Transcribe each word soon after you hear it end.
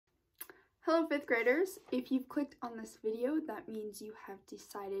Hello fifth graders, if you've clicked on this video, that means you have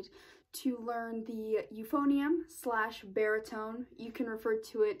decided to learn the euphonium / baritone. You can refer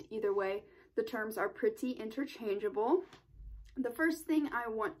to it either way. The terms are pretty interchangeable. The first thing I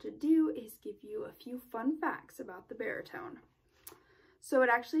want to do is give you a few fun facts about the baritone. So it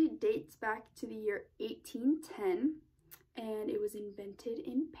actually dates back to the year 1810 and it was invented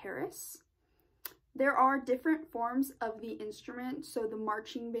in Paris. There are different forms of the instrument, so the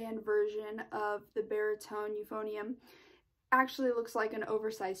marching band version of the baritone euphonium actually looks like an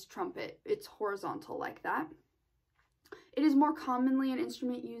oversized trumpet. It's horizontal like that. It is more commonly an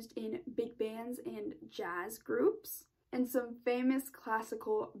instrument used in big bands and jazz groups. And some famous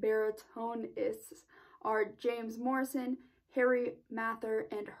classical baritonists are James Morrison, Harry Mather,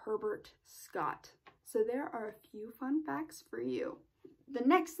 and Herbert Scott. So there are a few fun facts for you. The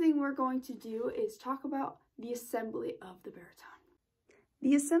next thing we're going to do is talk about the assembly of the baritone.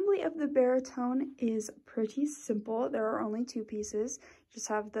 The assembly of the baritone is pretty simple. There are only two pieces. You just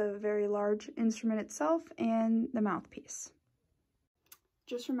have the very large instrument itself and the mouthpiece.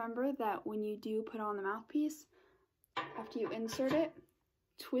 Just remember that when you do put on the mouthpiece, after you insert it,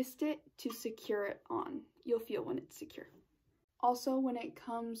 twist it to secure it on. You'll feel when it's secure. Also, when it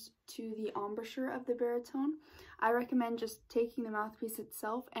comes to the embouchure of the baritone, I recommend just taking the mouthpiece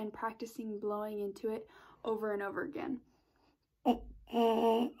itself and practicing blowing into it over and over again.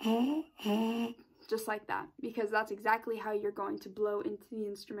 Just like that, because that's exactly how you're going to blow into the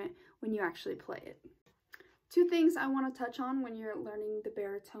instrument when you actually play it. Two things I want to touch on when you're learning the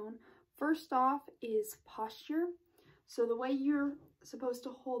baritone. First off is posture. So the way you're supposed to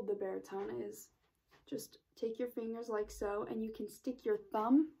hold the baritone is just take your fingers like so, and you can stick your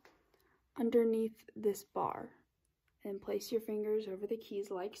thumb underneath this bar and place your fingers over the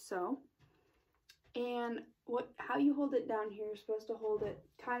keys like so. And how you hold it down here, you're supposed to hold it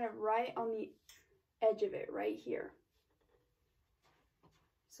kind of right on the edge of it, right here.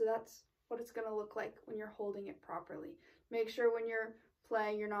 So that's what it's going to look like when you're holding it properly. Make sure when you're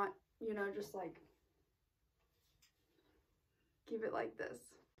playing, you're not, just like, keep it like this.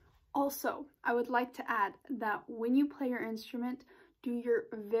 Also, I would like to add that when you play your instrument, do your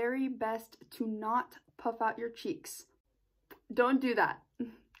very best to not puff out your cheeks. Don't do that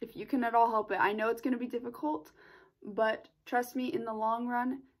if you can at all help it. I know it's going to be difficult, but trust me, in the long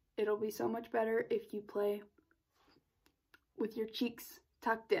run, it'll be so much better if you play with your cheeks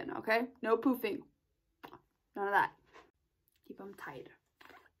tucked in, okay? No poofing. None of that. Keep them tight.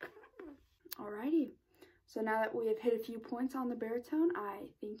 Alrighty. So now that we have hit a few points on the baritone, I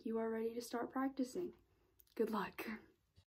think you are ready to start practicing. Good luck.